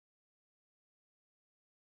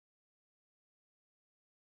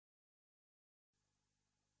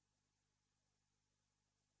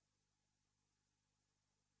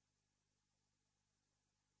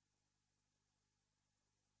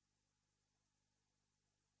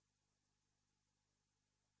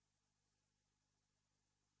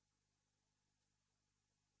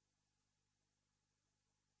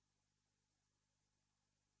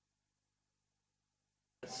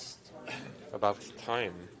about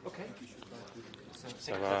time. Okay.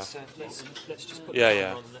 So let's just put the time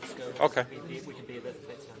yeah. on. Let's go. Okay. We can be a bit.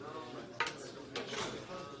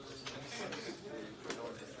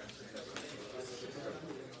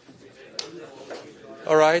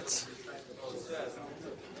 All right.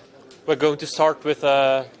 We're going to start with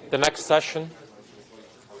the next session.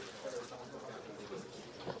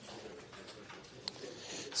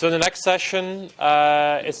 So the next session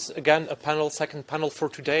is again a second panel for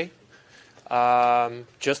today.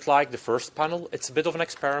 Just like the first panel, it's a bit of an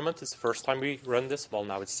experiment. It's the first time we run this. Well,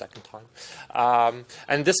 now it's the second time.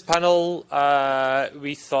 And this panel,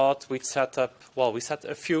 we thought we'd set a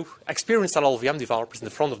few experienced LLVM developers in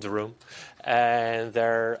the front of the room. And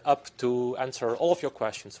they're up to answer all of your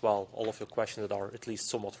questions. Well, all of your questions that are at least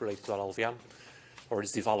somewhat related to LLVM or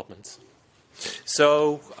its development.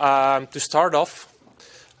 So to start off,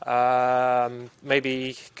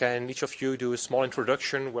 maybe can each of you do a small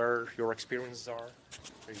introduction where your experiences are?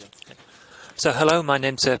 There you go. So hello, my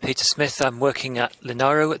name's Peter Smith. I'm working at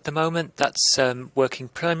Linaro at the moment. That's working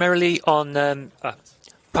primarily on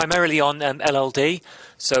LLD.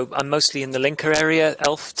 So I'm mostly in the linker area,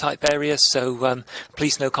 ELF type area. So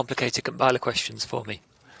please no complicated compiler questions for me.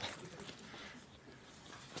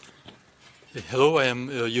 Hello, I am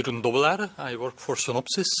Jeroen Dobbelaere. I work for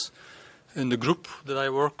Synopsys. In the group that I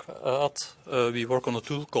work at, we work on a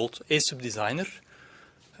tool called ASUP Designer.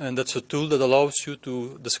 And that's a tool that allows you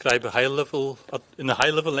to describe in a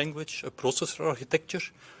high-level language, a processor architecture.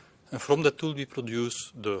 And from that tool, we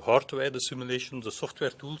produce the hardware, the simulation, the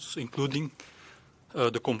software tools, including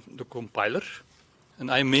the compiler. And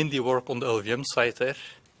I mainly work on the LLVM side there.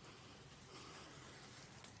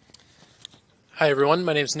 Hi, everyone.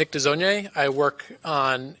 My name is Nick Desaulniers. I work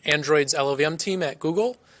on Android's LLVM team at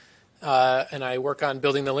Google. And I work on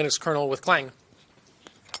building the Linux kernel with Clang.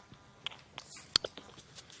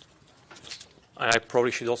 I probably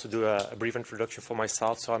should also do a brief introduction for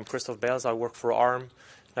myself. So I'm Kristof Beyls. I work for ARM.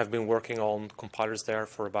 I've been working on compilers there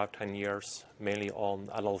for about 10 years, mainly on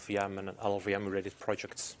LLVM and LLVM-related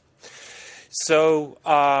projects. So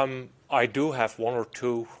I do have one or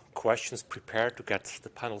two questions prepared to get the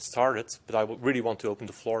panel started, but I really want to open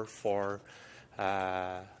the floor for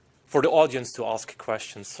the audience to ask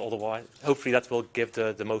questions. Otherwise, hopefully that will give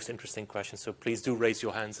the most interesting questions. So please do raise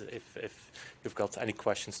your hands if you've got any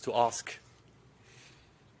questions to ask.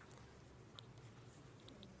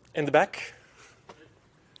 In the back.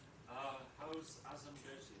 How's ASM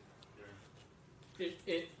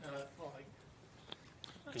doing?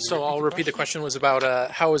 So I'll repeat the question was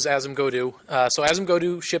about how is ASM Godoo. So ASM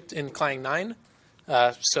Godoo shipped in Clang 9.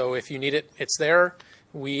 So if you need it, it's there.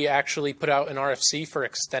 We actually put out an RFC for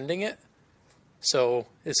extending it. So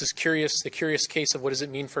this is the curious case of what does it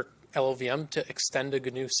mean for LLVM to extend a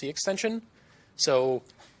GNU C extension. So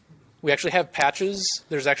we actually have patches.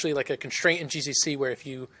 There's actually like a constraint in GCC where if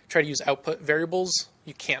you try to use output variables,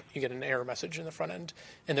 you can't. You get an error message in the front end.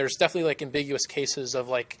 And there's definitely like ambiguous cases of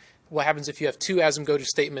like what happens if you have two ASM Godoo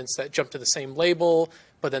statements that jump to the same label,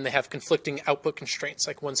 but then they have conflicting output constraints.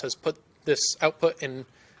 Like one says put this output in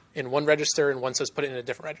one register and one says put it in a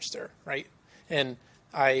different register, right? And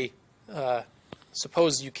I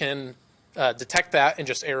suppose you can detect that and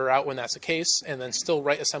just error out when that's the case and then still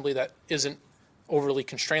write assembly that isn't overly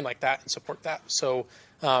constrained like that and support that. So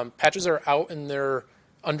patches are out and they're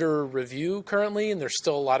under review currently, and there's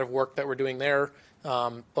still a lot of work that we're doing there.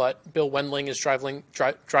 But Bill Wendling is driving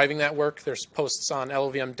that work. There's posts on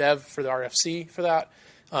LLVM dev for the RFC for that.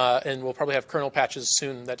 And we'll probably have kernel patches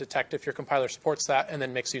soon that detect if your compiler supports that and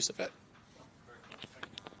then makes use of it.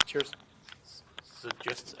 Cheers. So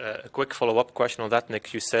just a quick follow-up question on that,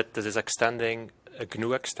 Nick. You said this is extending a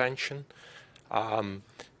GNU extension.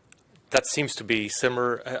 That seems to be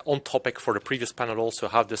similar on topic for the previous panel also.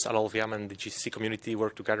 How does LLVM and the GCC community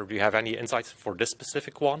work together? Do you have any insights for this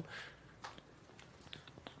specific one?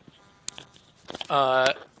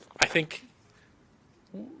 I think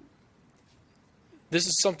this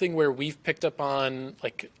is something where we've picked up on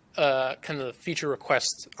like kind of the feature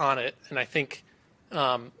requests on it. And I think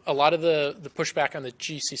a lot of the pushback on the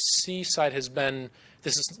GCC side has been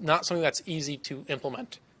this is not something that's easy to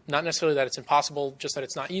implement. Not necessarily that it's impossible, just that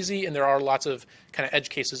it's not easy. And there are lots of kind of edge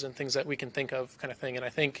cases and things that we can think of kind of thing. And I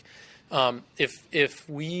think if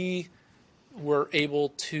we were able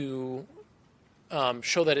to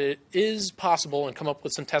show that it is possible and come up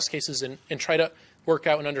with some test cases and try to work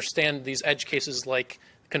out and understand these edge cases like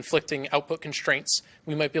conflicting output constraints,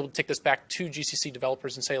 we might be able to take this back to GCC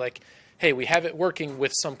developers and say like, hey, we have it working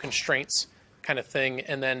with some constraints kind of thing.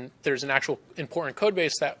 And then there's an actual important code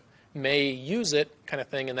base that may use it kind of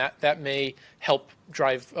thing. And that may help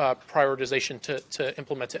drive prioritization to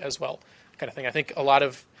implement it as well kind of thing. I think a lot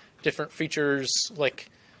of different features, like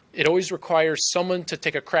it always requires someone to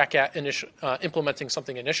take a crack at implementing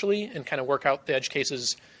something initially and kind of work out the edge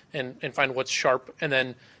cases and find what's sharp, and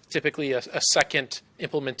then typically a second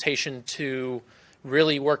implementation to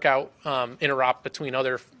really work out interop between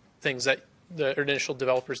other things that the initial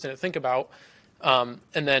developers didn't think about. And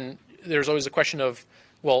then there's always a question of,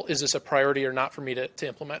 well, is this a priority or not for me to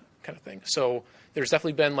implement, kind of thing. So there's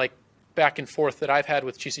definitely been like back and forth that I've had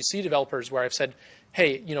with GCC developers where I've said,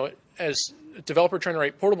 hey, you know, as a developer trying to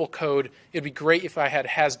write portable code, it'd be great if I had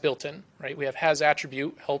has built in, right? We have has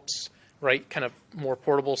attribute, helps write kind of more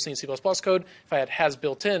portable C and C++ code. If I had has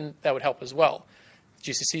built in, that would help as well.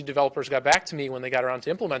 GCC developers got back to me when they got around to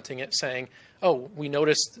implementing it saying, oh, we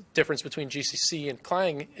noticed the difference between GCC and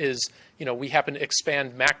Clang is, you know, we happen to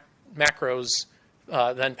expand macros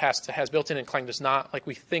then pass to has built in and Clang does not. Like,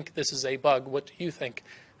 we think this is a bug. What do you think?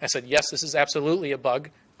 I said, yes, this is absolutely a bug.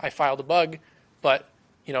 I filed a bug, but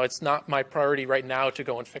you know, it's not my priority right now to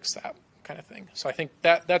go and fix that, kind of thing. So I think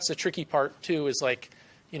that's the tricky part too, is like,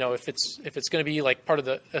 you know, if it's going to be like part of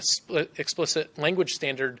the explicit language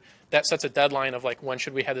standard, that sets a deadline of like, when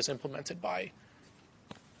should we have this implemented by?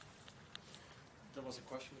 There was a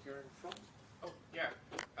question here in front. Oh, yeah.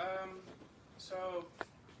 So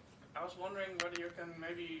I was wondering whether you can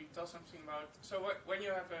maybe tell something about, so when you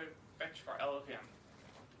have a patch for LLVM,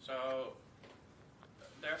 so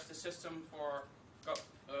there's the system for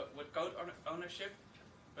with code ownership,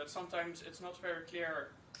 but sometimes it's not very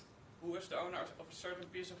clear who is the owner of a certain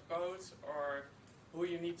piece of code, or who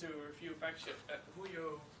you need to review patches, who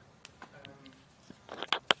you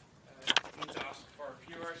need to ask for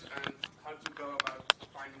reviewers, and how to go about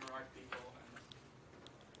finding the right people.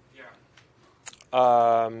 And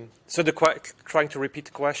yeah. So trying to repeat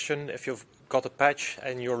the question, if you've got a patch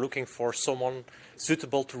and you're looking for someone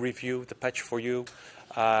suitable to review the patch for you,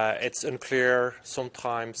 it's unclear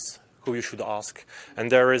sometimes who you should ask. And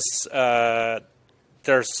there's a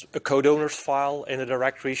code owners file in the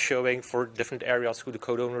directory showing for different areas who the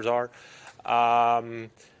code owners are.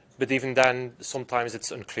 But even then, sometimes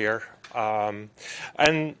it's unclear.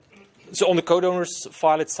 And so on the code owners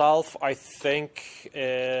file itself, I think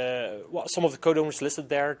some of the code owners listed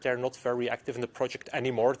there, they're not very active in the project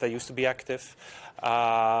anymore. They used to be active.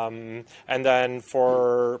 And then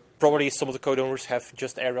for probably some of the code owners have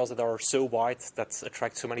just areas that are so wide that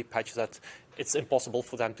attract so many patches that it's impossible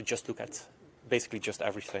for them to just look at basically just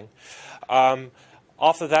everything.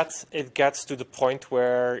 After that, it gets to the point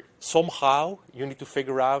where somehow you need to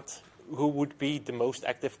figure out who would be the most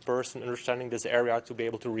active person understanding this area to be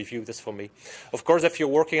able to review this for me. Of course, if you're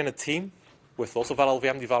working in a team with lots of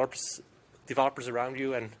LLVM developers around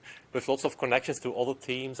you and with lots of connections to other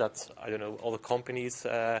teams at, I don't know, other companies,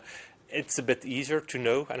 it's a bit easier to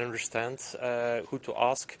know and understand who to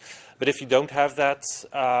ask. But if you don't have that,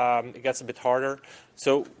 it gets a bit harder.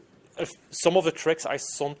 So some of the tricks I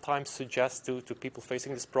sometimes suggest to people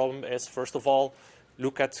facing this problem is, first of all,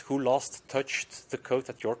 look at who last touched the code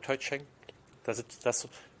that you're touching.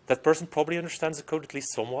 That person probably understands the code at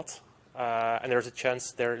least somewhat, and there's a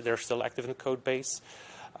chance they're still active in the code base.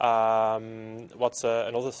 What's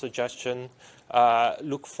another suggestion?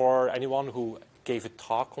 Look for anyone who gave a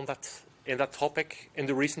talk on in that topic in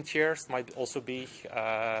the recent years. Might also be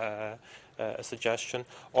a suggestion.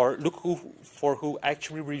 Or look for who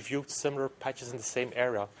actually reviewed similar patches in the same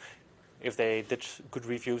area. If they did good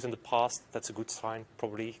reviews in the past, that's a good sign,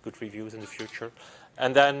 probably good reviews in the future.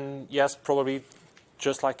 And then, yes, probably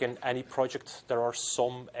just like in any project, there are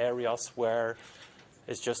some areas where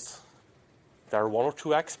it's just there are one or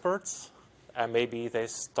two experts, and maybe they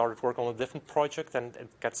started work on a different project, and it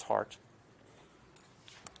gets hard.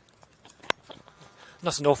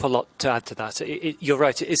 Not an awful lot to add to that. You're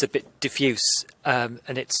right, it is a bit diffuse, and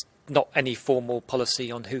it's not any formal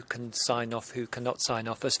policy on who can sign off, who cannot sign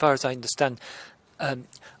off. As far as I understand, I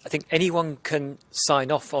think anyone can sign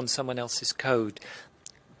off on someone else's code,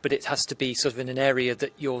 but it has to be sort of in an area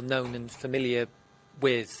that you're known and familiar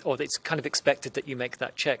with, or it's kind of expected that you make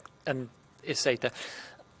that check. And say the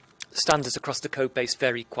standards across the code base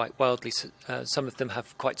vary quite wildly. Some of them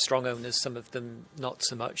have quite strong owners, some of them not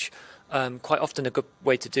so much. Quite often a good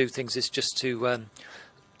way to do things is just to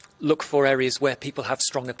look for areas where people have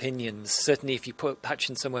strong opinions. Certainly if you put a patch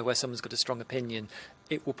in somewhere where someone's got a strong opinion,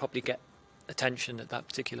 it will probably get attention at that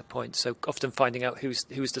particular point. So often finding out who's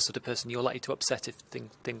the sort of person you're likely to upset if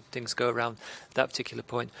things go around that particular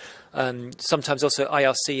point. Sometimes also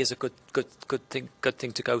IRC is a good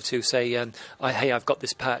thing to go to. Say, hey, I've got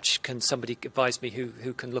this patch. Can somebody advise me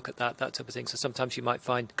who can look at that type of thing? So sometimes you might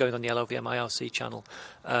find going on the LLVM IRC channel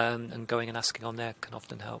and going and asking on there can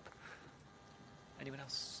often help. Anyone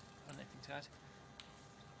else? Anything to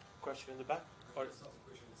question in the back? Or,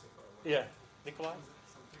 yeah, Nikolai?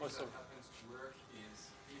 Something that happens to work is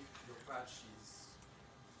if your patch is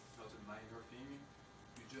not a minor thing,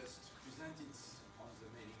 you just present it on the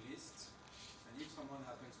mailing list, and if someone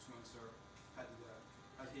happens to answer, add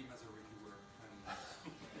him as a reviewer. And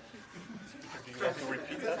do you want to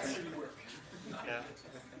repeat that? Yeah.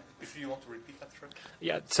 If you want to repeat that trick?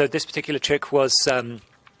 Yeah, so this particular trick was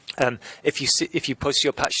if you post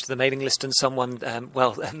your patch to the mailing list and someone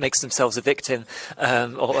makes themselves a victim,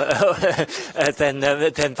 then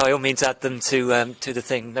by all means add them to the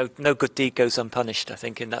thing. No good deed goes unpunished, I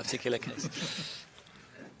think, in that particular case.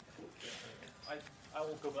 I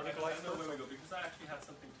will go for Nikolai. I know where we go because I actually had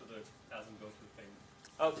something to the doesn't go through thing.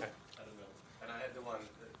 Okay. I don't know. And I had the one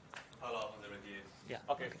follow up on the review. Yeah.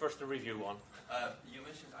 Okay, first the review one. You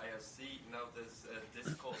mentioned IRC. Now there's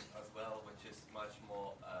Discord as well, which is much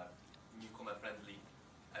more newcomer friendly.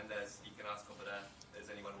 And you can ask over there, is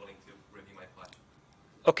anyone willing to review my patch?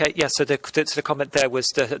 Okay, yeah, so the comment there was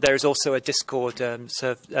there is also a Discord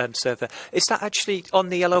server. Is that actually on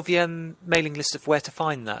the LLVM mailing list of where to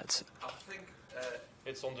find that? I think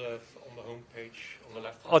It's on the home page on the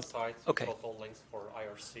left-hand side. Okay. You've got all links for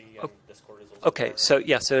IRC and Discord is also Okay, there. so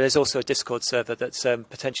yeah, so there's also a Discord server that's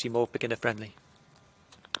potentially more beginner friendly.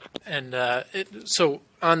 And so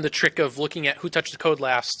on the trick of looking at who touched the code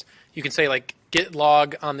last, you can say like git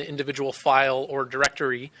log on the individual file or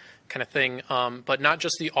directory kind of thing, but not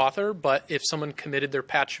just the author, but if someone committed their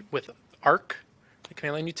patch with ARC, the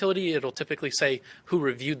command line utility, it'll typically say who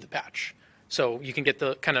reviewed the patch. So you can get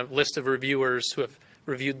the kind of list of reviewers who have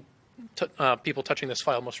reviewed people touching this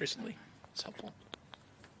file most recently. It's helpful.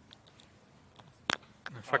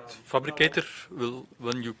 In fact, Fabricator will,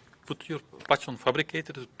 when you put your patch on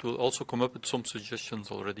Fabricator, it will also come up with some suggestions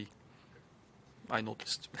already. I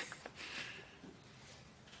noticed.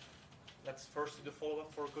 Let's first do the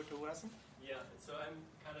follow-up for GoToAsm. Yeah, so I'm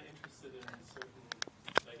kind of interested in certain,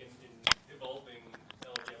 like in evolving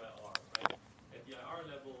LLVM, right? At the IR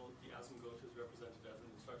level, the ASM goto is represented as an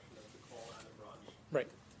instruction that's a call and a branch. Right.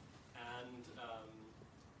 And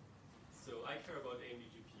so I care about AMD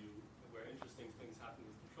GPU, where interesting things happen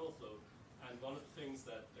with control flow. And one of the things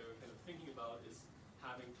that they were kind of thinking about is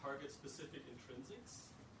having target-specific intrinsics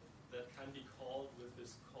that can be called with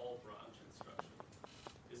this call branch instruction.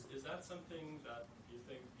 Is that something that you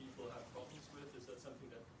think people have problems with? Is that something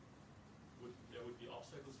that there would be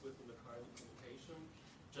obstacles with in the current implementation?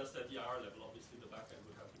 Just at the IR level, obviously the backend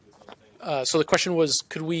would have to do something. So the question was,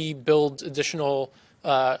 could we build additional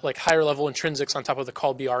like higher level intrinsics on top of the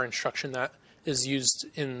call BR instruction that is used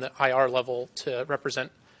in the IR level to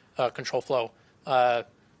represent control flow? I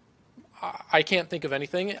can't think of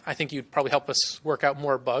anything. I think you'd probably help us work out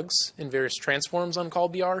more bugs in various transforms on call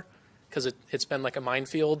BR, because it's been like a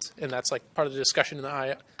minefield, and that's like part of the discussion in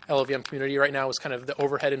the LLVM community right now is kind of the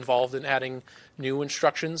overhead involved in adding new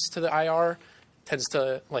instructions to the IR. It tends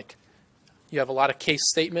to, like, you have a lot of case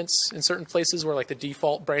statements in certain places where like the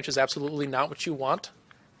default branch is absolutely not what you want.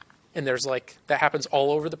 And there's like, that happens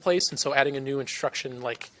all over the place. And so adding a new instruction,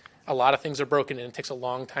 like a lot of things are broken and it takes a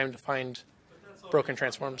long time to find broken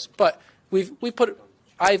transforms. But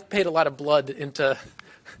I've paid a lot of blood into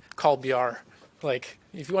call BR. Like,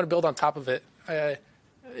 if you want to build on top of it,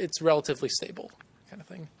 it's relatively stable kind of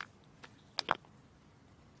thing.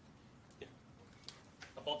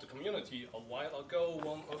 About the community, a while ago,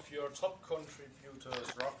 one of your top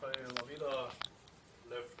contributors, Rafael Lavida,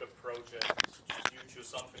 left the project due to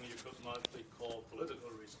something you could mildly call political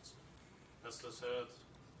reasons.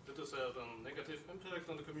 Did this have a negative impact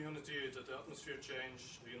on the community? Did the atmosphere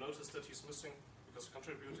change? Do you notice that he's missing because he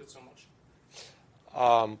contributed so much?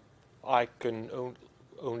 I can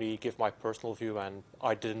only give my personal view, and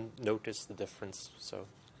I didn't notice the difference. So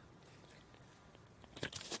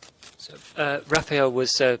Raphael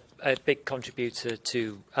was a big contributor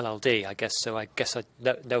to LLD, I guess. So I guess I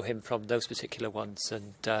know him from those particular ones.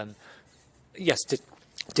 And yes,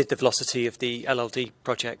 did the velocity of the LLD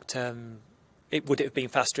project? Would it have been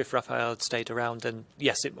faster if Raphael had stayed around? And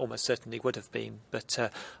yes, it almost certainly would have been. But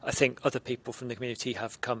I think other people from the community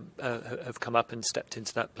have come up and stepped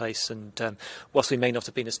into that place. And whilst we may not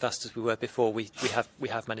have been as fast as we were before, we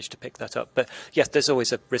have managed to pick that up. But yes, there's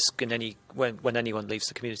always a risk in when anyone leaves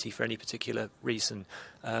the community for any particular reason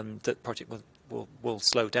that project will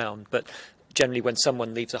slow down. But generally, when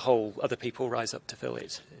someone leaves a hole, other people rise up to fill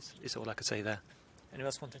it. Is all I could say there. Anyone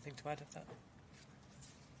else want anything to add of that?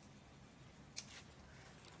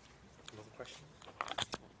 question?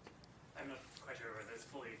 I'm not quite sure whether it's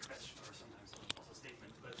fully a question or sometimes also a statement,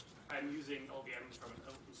 but I'm using LLVM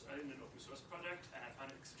in an open source project, and I found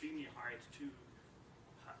it extremely hard to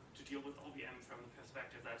deal with LLVM from the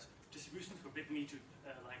perspective that distributions forbid me to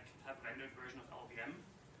like have a rendered version of LLVM,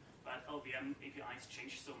 but LLVM APIs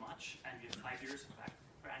change so much, and we have 5 years of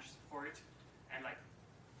branch support, and like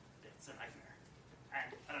it's a nightmare.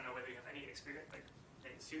 And I don't know whether you have any experience. Like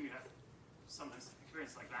I assume you have sometimes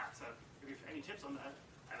experience like that. So if you have any tips on that,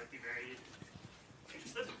 I would be very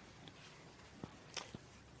interested.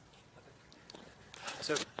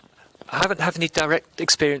 So I haven't had any direct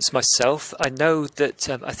experience myself. I know that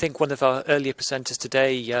I think one of our earlier presenters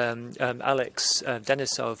today, Alex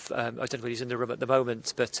Denisov, I don't know if he's in the room at the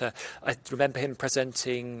moment, but I remember him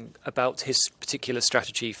presenting about his particular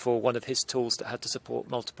strategy for one of his tools that had to support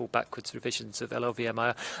multiple backwards revisions of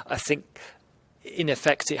LLVM. I think in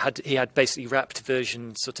effect he had basically wrapped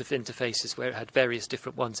version sort of interfaces where it had various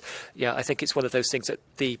different ones. Yeah, I think it's one of those things that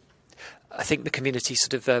I think the community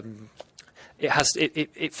sort of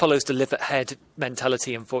it follows the live at head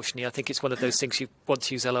mentality, unfortunately. I think it's one of those things you want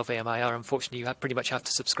to use LLVM-IR. Unfortunately, you pretty much have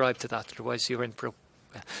to subscribe to that, otherwise you're in for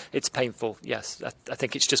it's painful, yes. I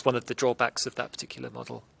think it's just one of the drawbacks of that particular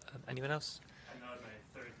model. Anyone else? I'm not my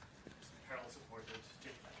third parallel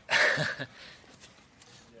supported.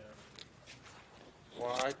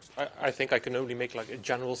 Well, I think I can only make like a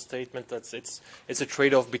general statement that it's a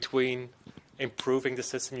trade-off between improving the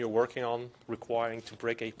system you're working on, requiring to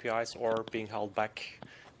break APIs, or being held back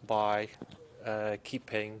by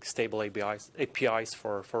keeping stable APIs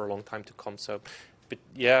for a long time to come. So, but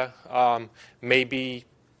yeah, maybe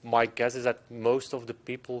my guess is that most of the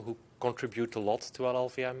people who contribute a lot to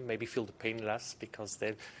LLVM maybe feel the pain less because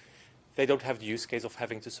they don't have the use case of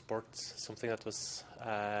having to support something that was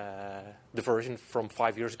the version from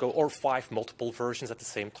 5 years ago, or 5 multiple versions at the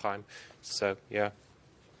same time. So yeah.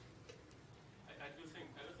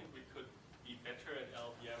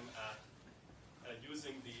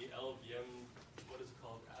 Using the LLVM, what is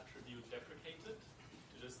called attribute deprecated,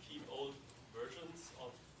 to just keep old versions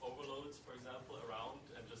of overloads, for example, around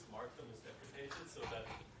and just mark them as deprecated, so that,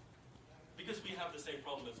 because we have the same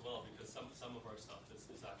problem as well, because some of our stuff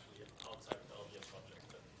is actually outside the LLVM project.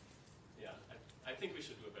 But yeah, I think we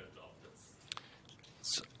should do a better job.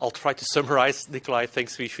 So I'll try to summarize. Nikolai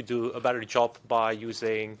thinks we should do a better job by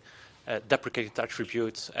using deprecated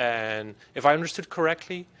attributes, and if I understood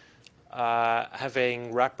correctly,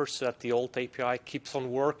 having wrappers so that the old API keeps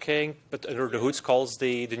on working, but under the hoods calls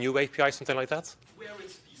the new API, something like that? Where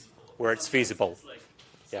it's feasible. Where it's feasible. It's like,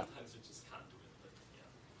 yeah. Sometimes you just can't do it, but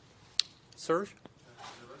yeah. Serge?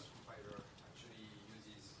 The Rust compiler actually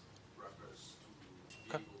uses wrappers to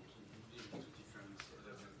be able to link to different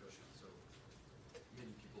LLVM versions, so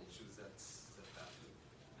many people choose that path.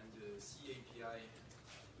 And the C API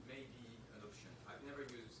may be an option. I've never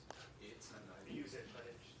used it, and I use it, but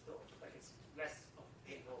it's still like it's less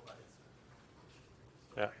painful, but it's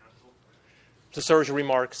yeah. So Serge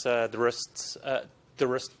remarks the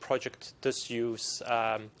Rust project does use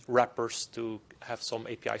wrappers to have some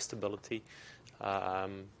API stability,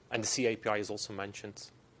 and the C API is also mentioned.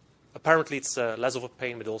 Apparently, it's less of a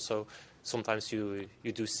pain, but also sometimes you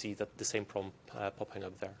do see that the same problem popping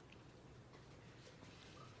up there.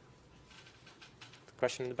 The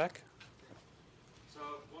question in the back. So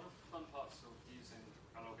one of the fun parts of using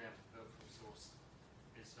LLVM open source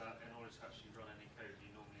is that in order to actually run any code, you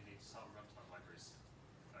normally need some runtime libraries.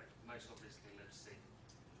 Like most obviously libc,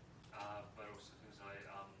 but also things like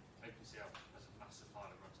OpenCL has a massive pile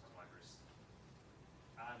of runtime libraries.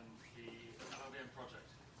 And the LLVM project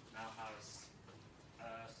now has,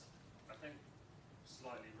 I think,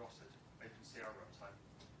 slightly rotted OpenCL runtime,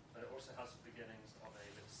 but it also has beginnings of a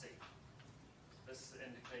libc. This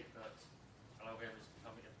indicates that LLVM is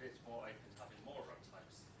becoming a bit more open to having more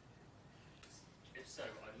runtimes. If so,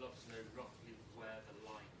 I'd love to know roughly where the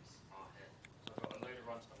lines are here. So I've got a load of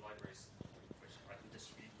runtime libraries which I can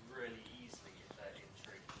distribute really easily if they're in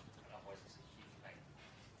tree, and otherwise it's a huge pain.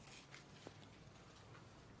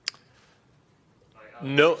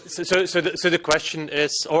 No, so the question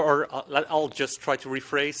is, or I'll just try to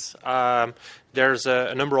rephrase. There's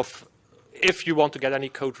a number of, if you want to get any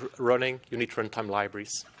code running, you need runtime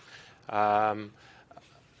libraries.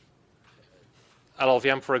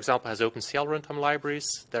 LLVM, for example, has OpenCL runtime libraries.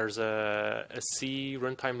 There's a C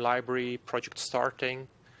runtime library project starting,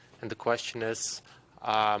 and the question is,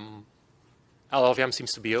 LLVM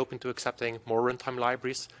seems to be open to accepting more runtime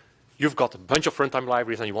libraries. You've got a bunch of runtime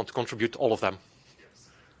libraries, and you want to contribute all of them.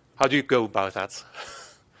 How do you go about that?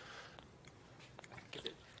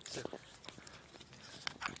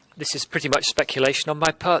 This is pretty much speculation on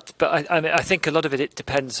my part, but I think a lot of it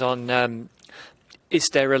depends on is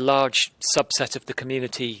there a large subset of the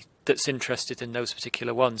community that's interested in those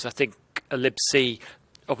particular ones. I think a libc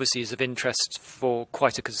obviously is of interest for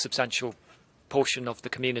quite a substantial portion of the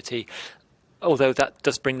community. Although that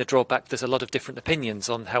does bring the drawback, there's a lot of different opinions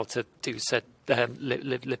on how to do said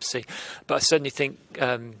libc. But I certainly think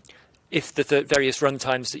if the various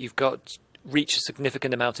runtimes that you've got reach a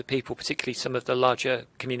significant amount of people, particularly some of the larger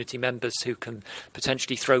community members who can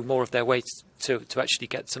potentially throw more of their weight to actually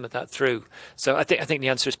get some of that through. So I think the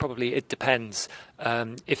answer is probably it depends.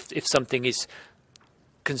 If something is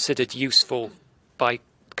considered useful by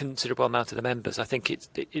considerable amount of the members, I think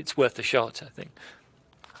it's worth a shot, I think.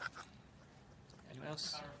 Anyone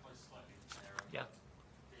else? Clarify slightly there. Yeah.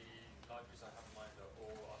 The libraries I have in mind are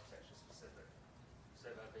all architecture specific. So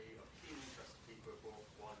there'll be of keen interest to people who bought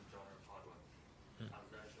one genre of hardware and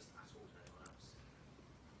no interest at all to anyone else.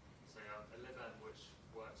 So LLVM, which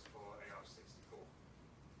works for AR64,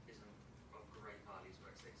 isn't of great value to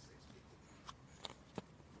x86 people.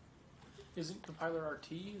 Isn't compiler RT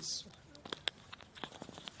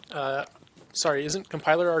sorry, isn't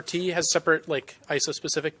compiler RT has separate like ISO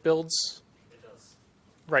specific builds? It does.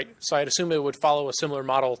 Right. So I'd assume it would follow a similar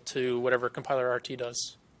model to whatever compiler RT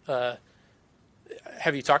does. Have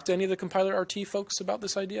you talked to any of the compiler RT folks about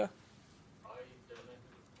this idea? I don't know who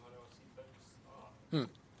the compiler RT folks are.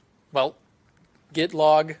 Well, git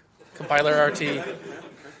log compiler RT.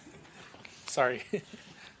 Sorry.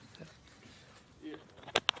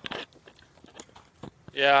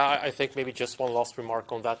 Yeah, I think maybe just one last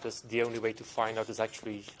remark on that is the only way to find out is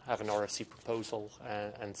actually have an RFC proposal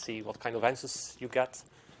and see what kind of answers you get.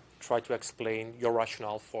 Try to explain your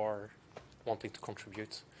rationale for wanting to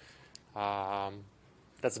contribute.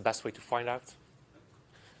 That's the best way to find out.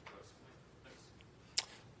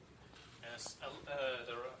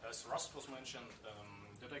 As Rust was mentioned,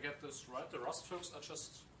 did I get this right? The Rust folks are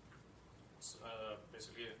just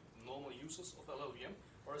basically normal users of LLVM?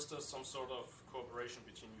 Or is there some sort of cooperation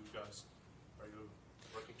between you guys? Are you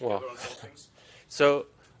working together on some things? So,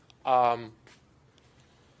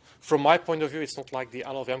 from my point of view, it's not like the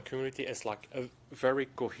LLVM community is like a very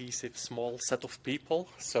cohesive, small set of people.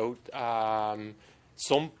 So,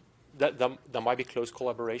 there might be close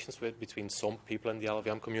collaborations between some people in the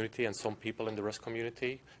LLVM community and some people in the Rust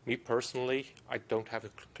community. Me personally, I don't have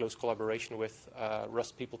a close collaboration with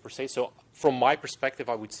Rust people per se. So, from my perspective,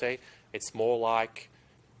 I would say it's more like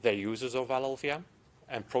they're users of LLVM,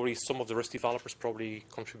 and probably some of the Rust developers probably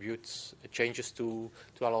contribute changes to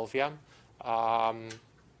LLVM.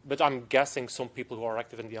 But I'm guessing some people who are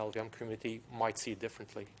active in the LLVM community might see it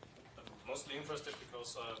differently. I'm mostly interested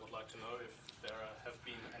because I would like to know if there have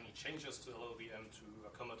been any changes to LLVM to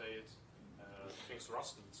accommodate things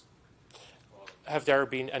Rust needs. Have there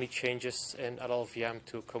been any changes in LLVM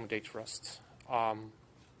to accommodate Rust? Can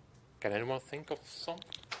anyone think of some?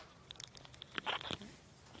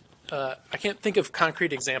 I can't think of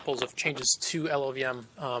concrete examples of changes to LLVM,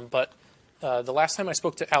 but the last time I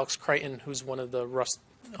spoke to Alex Crichton, who's one of the Rust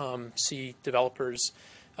C developers,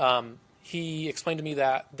 he explained to me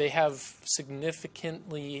that they have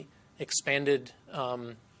significantly expanded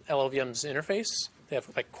LLVM's interface. They have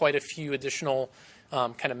like quite a few additional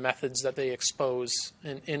kind of methods that they expose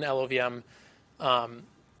in LLVM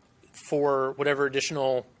for whatever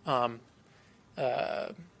additional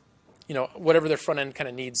whatever their front end kind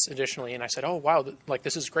of needs additionally. And I said, oh, wow, like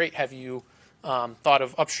this is great. Have you thought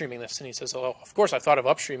of upstreaming this? And he says, oh, of course I've thought of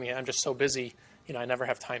upstreaming it. I'm just so busy, I never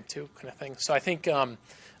have time to, kind of thing. So I think a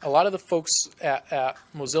lot of the folks at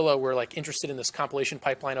Mozilla were like interested in this compilation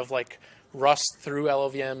pipeline of like Rust through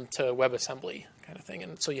LLVM to WebAssembly kind of thing.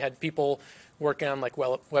 And so you had people working on like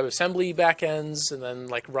WebAssembly backends and then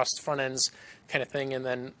like Rust front ends kind of thing. And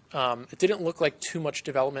then it didn't look like too much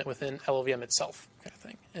development within LLVM itself kind of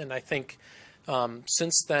thing. And I think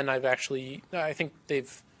since then I think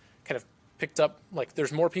they've kind of picked up, like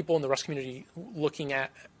there's more people in the Rust community looking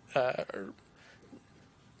at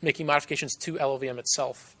making modifications to LLVM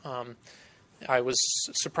itself. I was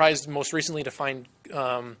surprised most recently to find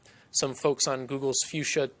some folks on Google's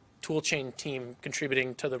Fuchsia toolchain team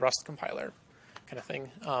contributing to the Rust compiler kind of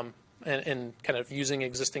thing, and kind of using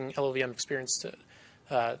existing LLVM experience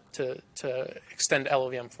to extend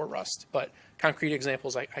LLVM for Rust. But concrete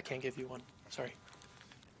examples, I can't give you one. Sorry.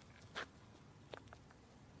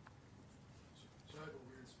 So I have a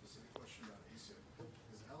weird specific question about ASIC.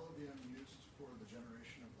 Is LLVM used for the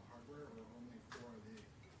generation of the hardware or only for the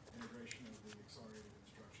integration of the accelerated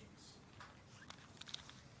instructions?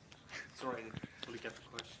 Sorry, I didn't fully get the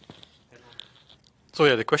question. So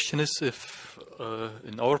yeah, the question is if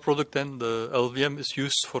in our product then the LLVM is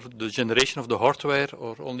used for the generation of the hardware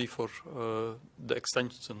or only for the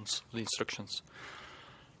extensions of the instructions.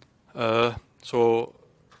 So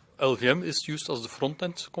LLVM is used as the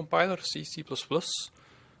front-end compiler, C, C++,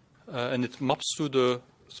 and it maps to the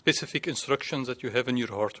specific instructions that you have in your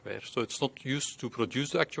hardware. So it's not used to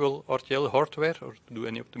produce the actual RTL hardware or to do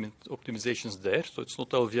any optimizations there. So it's not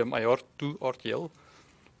LLVM IR to RTL,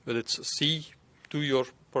 but it's C to your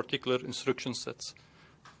particular instruction sets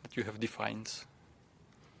that you have defined.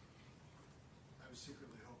 I was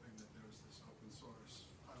secretly hoping that there was this open source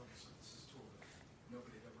file synthesis tool that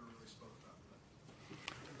nobody had ever really spoke about.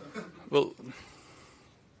 Well,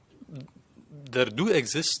 there do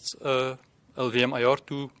exist LLVM IR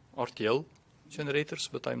to RTL generators,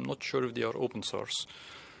 but I'm not sure if they are open source.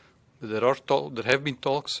 But there have been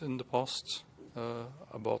talks in the past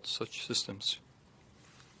about such systems.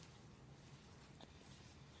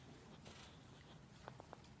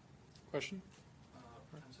 Question?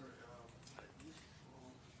 I'm sorry.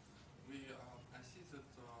 I see that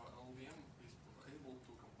LLVM is able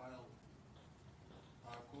to compile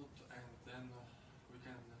code and then we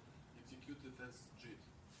can execute it as JIT.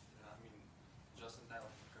 I mean, just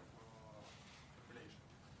entire compilation.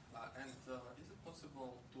 And is it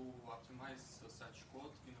possible to optimize such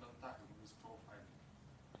code in runtime with profiling?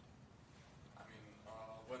 I mean,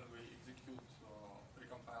 when we execute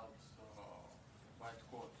precompiled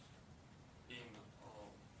bytecode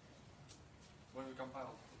when we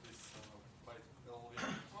compile this byte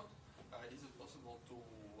LLVM code, is it possible to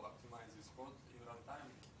optimize this code in runtime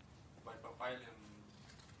by profiling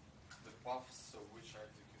the paths which are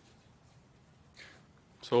executed?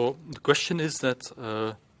 So the question is that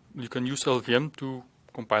you can use LLVM to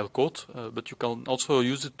compile code, but you can also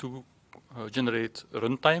use it to generate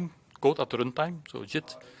runtime, code at runtime, so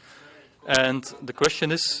JIT. And the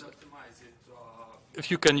question is if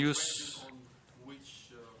you can use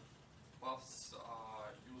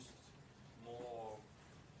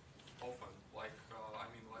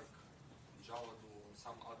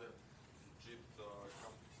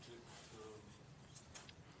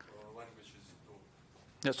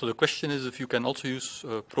yeah, so the question is if you can also use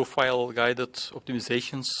profile-guided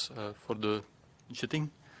optimizations for the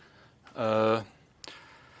JITting.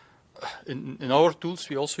 In our tools,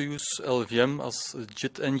 we also use LLVM as a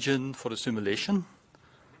JIT engine for the simulation.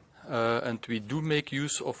 And we do make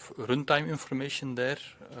use of runtime information there.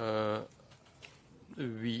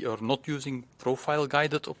 We are not using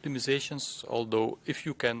profile-guided optimizations, although if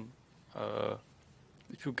you can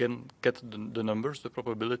get the numbers, the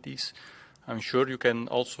probabilities, I'm sure you can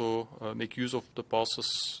also make use of the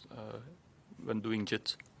passes when doing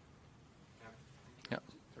JIT. Yeah.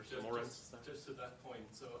 Just to that point,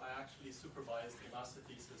 so I actually supervised a master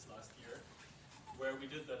thesis last year where we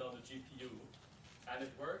did that on the GPU, and it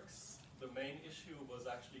works. The main issue was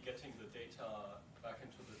actually getting the data back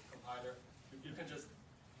into the compiler. You can just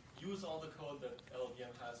use all the code that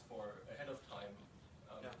LLVM has for ahead of time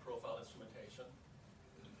profile instrumentation.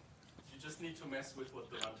 You just need to mess with what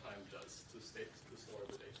the runtime does to store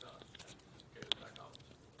the data and get it back out.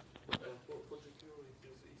 For GPU, it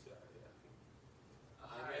is easier,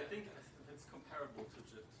 I think it's comparable to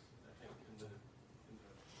JIT, I think, in the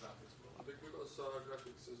graphics world. Because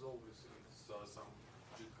graphics is always in some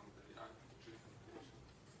JIT compilation.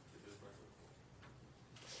 It is better.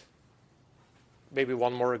 Maybe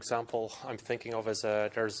one more example I'm thinking of is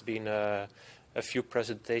there's been a few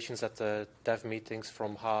presentations at the dev meetings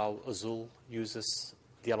from how Azul uses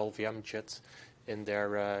the LLVM JIT in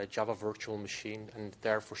their Java virtual machine, and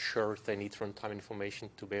there for sure they need runtime information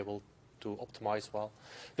to be able to optimize well.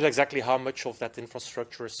 But exactly how much of that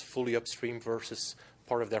infrastructure is fully upstream versus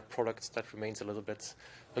part of their product, that remains a little bit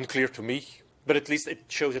unclear to me. But at least it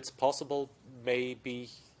shows it's possible. Maybe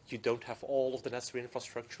you don't have all of the necessary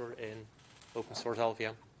infrastructure in open source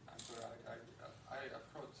LLVM. I'm sorry, I've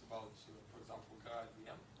heard about, for example,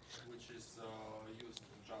 GradVM, which is used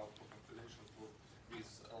in Java for compilation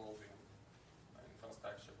with LLVM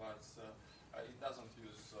infrastructure, but it doesn't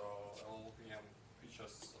use LLVM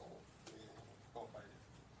features of profiling.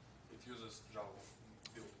 It uses Java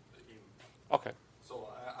built-in. Okay. So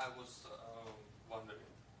I was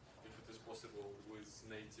wondering if it is possible with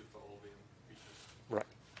native LLVM features. Right.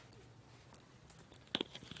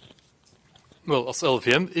 Well, as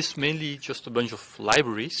LLVM is mainly just a bunch of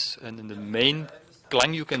libraries, and in the main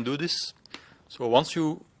Clang you can do this. So once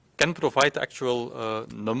you can provide the actual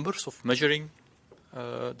numbers of measuring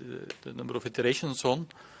the number of iterations and so on,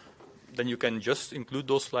 then you can just include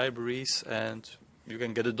those libraries and you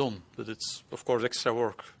can get it done. But it's, of course, extra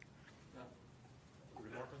work.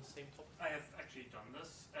 I have actually done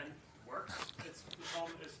this and it works. The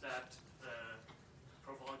problem is that the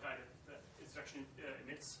profile guided instruction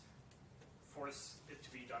emits force it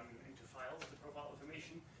to be done into files, the profile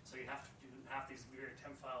information. So you have to have these weird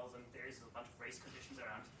temp files, and there's a bunch of race conditions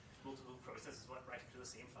around multiple processes right into the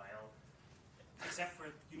same file. except for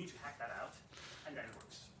you need to hack that out, and then it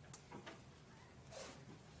works.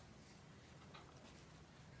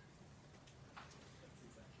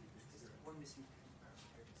 One missing here to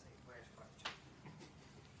say where to find it.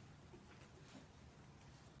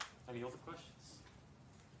 Any other questions?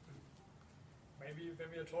 Maybe when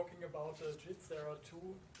we are talking about JITs, there are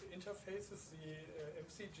two interfaces, the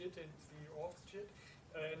MC JIT and the orgs JIT.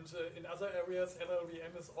 And in other areas,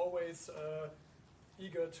 LLVM is always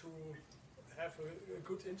eager to have a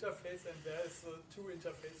good interface, and there's two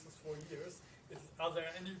interfaces for years. Are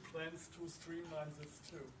there any plans to streamline this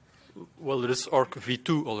too? Well, there is org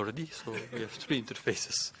v2 already, so we have 3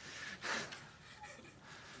 interfaces.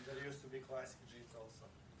 There used to be classic JIT also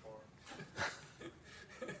before.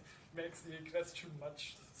 Makes the question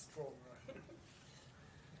much stronger.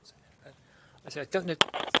 I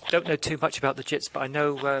don't know too much about the JITs, but I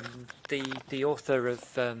know the author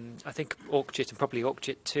of I think OrgJIT and probably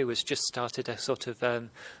OrgJIT 2 has just started a sort of I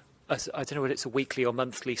don't know whether it's a weekly or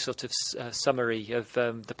monthly sort of summary of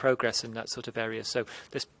the progress in that sort of area. So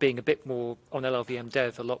there's being a bit more on LLVM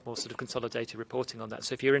Dev, a lot more sort of consolidated reporting on that.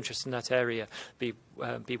 So if you're interested in that area, be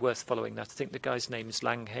worth following that. I think the guy's name is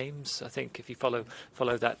Lang Hames. I think if you follow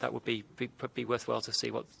that, that would be worthwhile to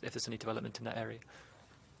see if there's any development in that area.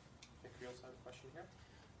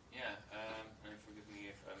 And forgive me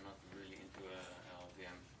if I'm not really into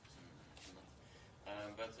LLVM,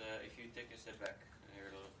 but if you take a step back, there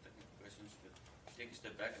are a lot of technical questions, but take a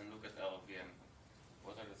step back and look at LLVM.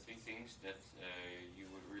 What are the 3 things that you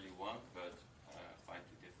would really want, but find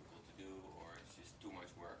too difficult to do, or it's just too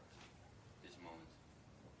much work at this moment?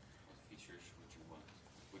 What features would you want?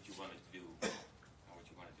 What you want it to do, and what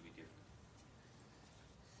you want it to be different?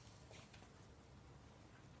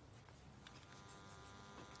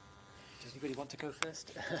 Does anybody want to go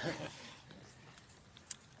first?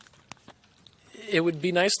 It would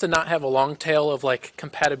be nice to not have a long tail of like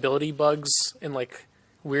compatibility bugs and like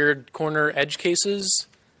weird corner edge cases.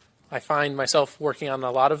 I find myself working on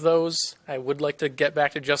a lot of those. I would like to get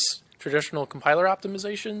back to just traditional compiler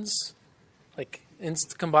optimizations. Like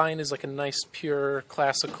inst combine is like a nice pure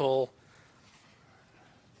classical,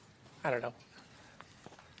 I don't know.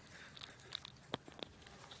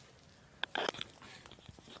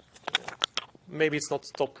 Maybe it's not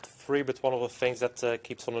top 3, but one of the things that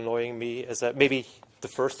keeps on annoying me is that maybe the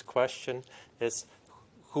first question is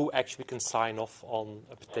who actually can sign off on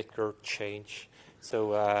a particular change.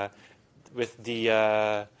 So with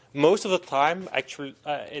the most of the time, actually,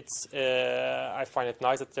 I find it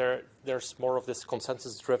nice that there's more of this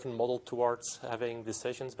consensus-driven model towards having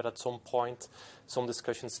decisions, but at some point, some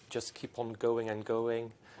discussions just keep on going and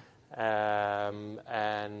going,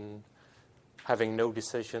 and having no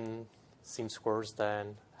decision seems worse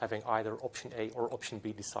than having either option A or option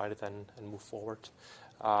B decided and move forward.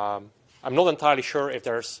 I'm not entirely sure if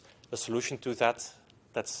there's a solution to that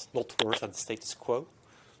that's not worse than the status quo.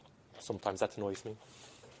 Sometimes that annoys me.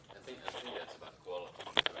 I think that's about quality.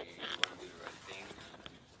 I mean, you want to do the right thing,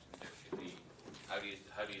 and there should be. How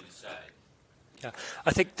do you decide? Yeah,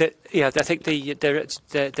 I think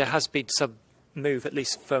that there has been some move, at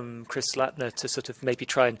least from Chris Latner, to sort of maybe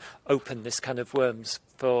try and open this kind of worms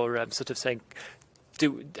for sort of saying,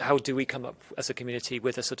 how do we come up as a community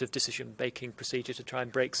with a sort of decision-making procedure to try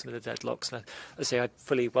and break some of the deadlocks? And I say I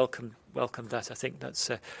fully welcome that. I think that's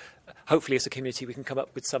hopefully as a community we can come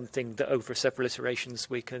up with something that over several iterations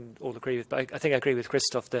we can all agree with. But I think I agree with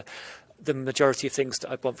Kristof. The majority of things that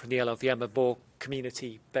I want from the LLVM are more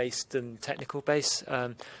community-based than technical-based.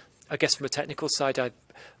 I guess from a technical side,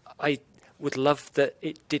 I would love that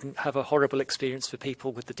it didn't have a horrible experience for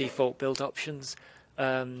people with the default build options.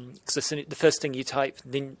 Because the first thing you type,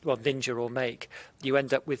 Ninja or Make, you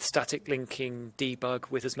end up with static linking debug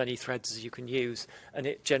with as many threads as you can use, and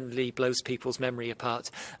it generally blows people's memory apart.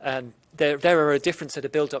 There are a different set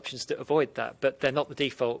of build options that avoid that, but they're not the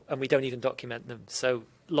default, and we don't even document them. So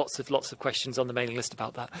lots of questions on the mailing list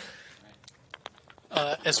about that.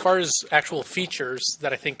 As far as actual features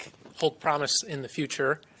that I think hold promise in the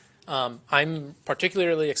future, I'm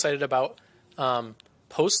particularly excited about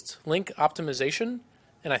post-link optimization,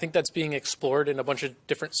 and I think that's being explored in a bunch of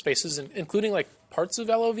different spaces, including like parts of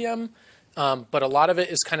LLVM, but a lot of it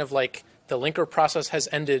is kind of like the linker process has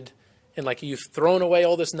ended, and like you've thrown away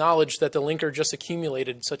all this knowledge that the linker just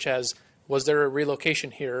accumulated, such as was there a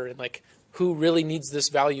relocation here, and like who really needs this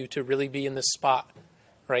value to really be in this spot,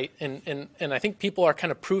 right? And I think people are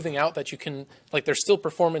kind of proving out that you can, like there's still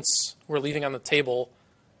performance we're leaving on the table,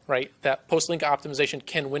 right? That post-link optimization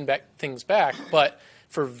can win things back, but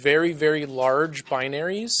for very, very large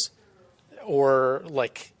binaries or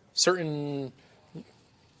like certain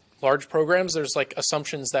large programs, there's like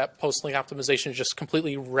assumptions that post-link optimization just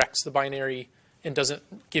completely wrecks the binary and doesn't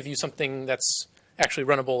give you something that's actually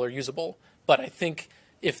runnable or usable. But I think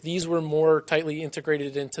if these were more tightly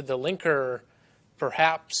integrated into the linker,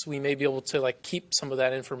 perhaps we may be able to like keep some of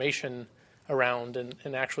that information around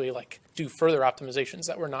and actually like do further optimizations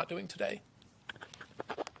that we're not doing today.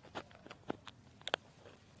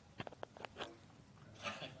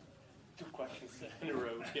 Two questions in a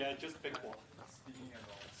row. Yeah, just pick one. Speaking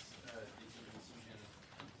about decision,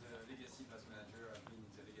 the legacy pass manager, I've been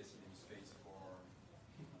in the legacy namespace for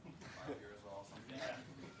 5 years or something,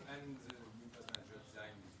 and the new pass manager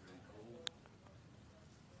design is really cool.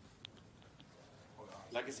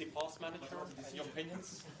 Legacy pass manager, your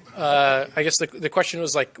opinions? I guess the question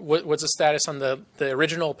was like, what's the status on the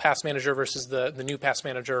original pass manager versus the new pass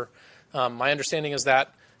manager? My understanding is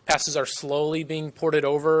that passes are slowly being ported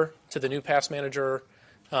over to the new pass manager.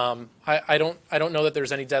 I don't know that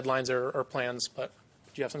there's any deadlines or plans, but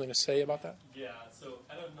do you have something to say about that? Yeah, so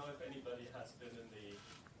I don't know if anybody has been in the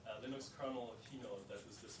Linux kernel keynote that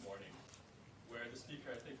was this morning, where the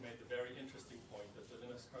speaker, I think, made the very interesting point that the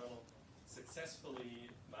Linux kernel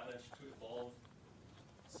successfully managed to evolve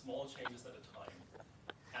small changes at a time.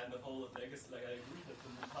 And the whole legacy, like I agree that the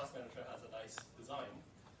new pass manager has a nice design,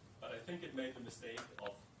 but I think it made the mistake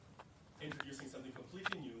of introducing something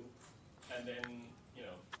completely new, and then, you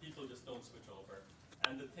know, people just don't switch over.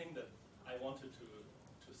 And the thing that I wanted to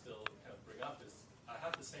still kind of bring up is I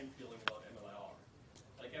have the same feeling about MLIR.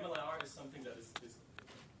 Like MLIR is something that is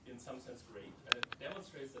in some sense great, and it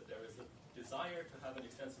demonstrates that there is a desire to have an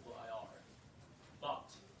extensible IR. But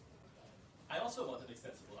I also want an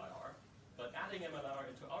extensible IR, but adding MLIR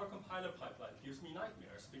into our compiler pipeline gives me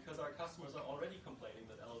nightmares because our customers are already complaining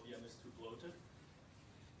that LLVM is too bloated.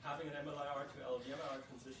 Having an MLIR to LLVM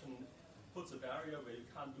transition puts a barrier where you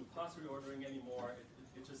can't do pass reordering anymore.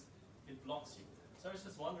 It blocks you. So I was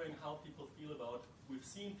just wondering how people feel about, we've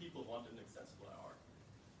seen people want an extensible IR.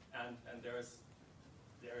 And there's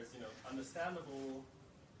understandable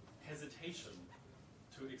hesitation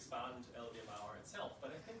to expand LLVM itself.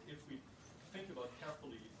 But I think if we think about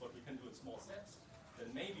carefully what we can do in small steps,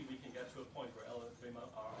 then maybe we can get to a point where LLVM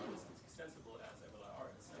is as extensible as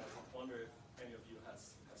MLIR is. And I wonder if any of you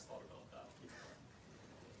has thought about that before.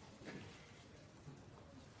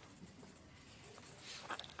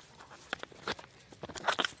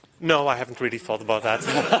 No, I haven't really thought about that.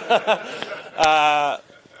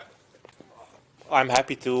 I'm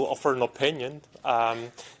happy to offer an opinion.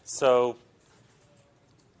 So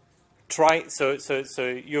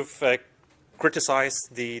you've criticized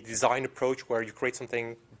the design approach where you create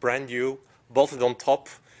something brand new, bolted on top,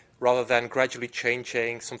 rather than gradually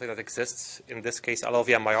changing something that exists, in this case,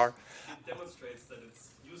 LLVM IR. It demonstrates that it's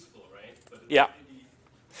useful, right? But it's yeah. Really...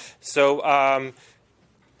 So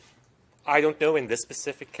I don't know in this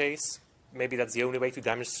specific case. Maybe that's the only way to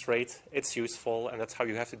demonstrate it's useful, and that's how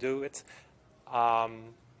you have to do it.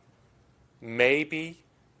 Maybe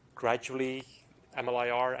gradually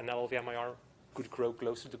MLIR and LLVM IR could grow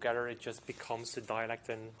closer together. It just becomes a dialect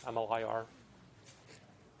in MLIR.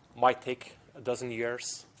 Might take a dozen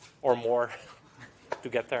years or more to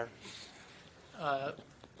get there.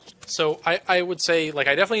 So I would say, like,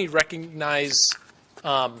 I definitely recognize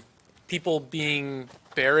people being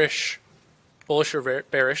bullish or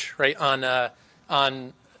bearish, right,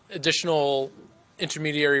 on additional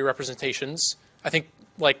intermediary representations. I think,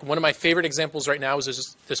 like, one of my favorite examples right now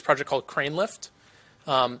is this project called Crane Lift.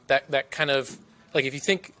 That kind of, like, if you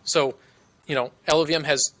think, so, you know, LLVM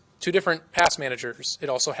has 2 different pass managers. It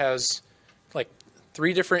also has, like,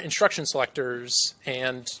 3 different instruction selectors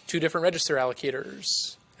and 2 different register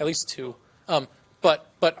allocators, at least 2. But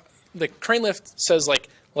the Crane Lift says, like,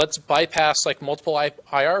 let's bypass, like, multiple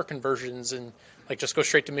IR conversions and, like, just go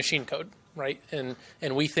straight to machine code, right? And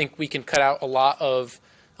we think we can cut out a lot of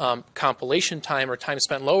compilation time or time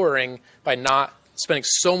spent lowering by not spending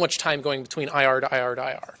so much time going between IR to IR to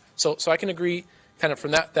IR. So I can agree, kind of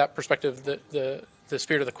from that perspective, the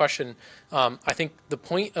spirit of the question. I think the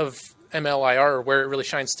point of MLIR, where it really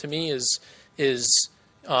shines to me, is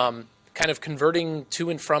kind of converting to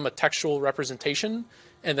and from a textual representation,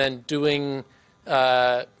 and then doing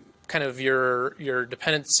kind of your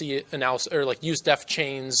dependency analysis, or like use def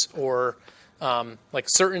chains, or like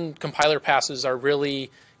certain compiler passes are really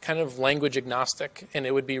kind of language agnostic, and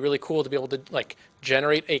it would be really cool to be able to, like,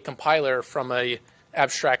 generate a compiler from a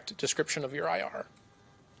abstract description of your IR.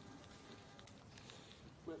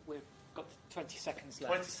 We've got 20 seconds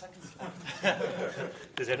left. 20 seconds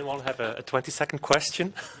left. Does anyone have a 20-second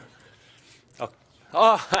question?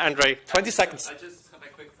 Oh, Andre, 20 seconds. I just have a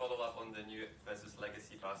quick follow-up on the new versus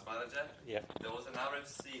legacy path pass manager. Yeah. There was an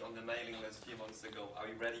RFC on the mailing list a few months ago. Are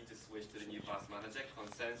we ready to switch to the new pass manager?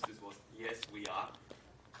 Consensus was yes, we are.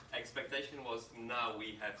 Expectation was no,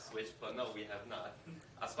 we have switched, but no, we have not.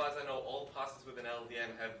 As far as I know, all passes within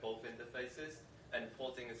LLVM have both interfaces, and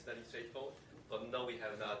porting is fairly straightforward. But no, we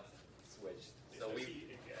have not switched. There's no C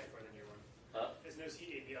API for the new one. Huh? There's no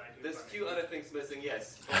C API. There's a few other things missing,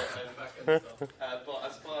 yes. But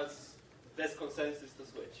as far as there's consensus to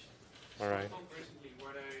switch. All right. Recently,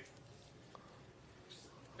 where they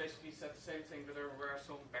basically said the same thing, but there were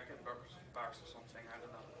some backend bugs or something. I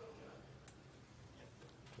don't know.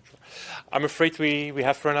 I'm afraid we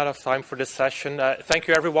have run out of time for this session. Thank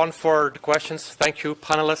you, everyone, for the questions. Thank you,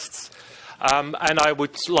 panelists. And I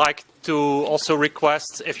would like to also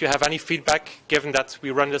request, if you have any feedback, given that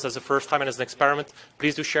we run this as a first time and as an experiment,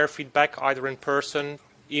 please do share feedback either in person,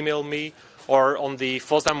 email me, or on the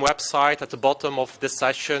FOSDEM website at the bottom of this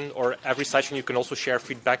session, or every session you can also share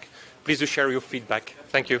feedback. Please do share your feedback.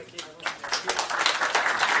 Thank you.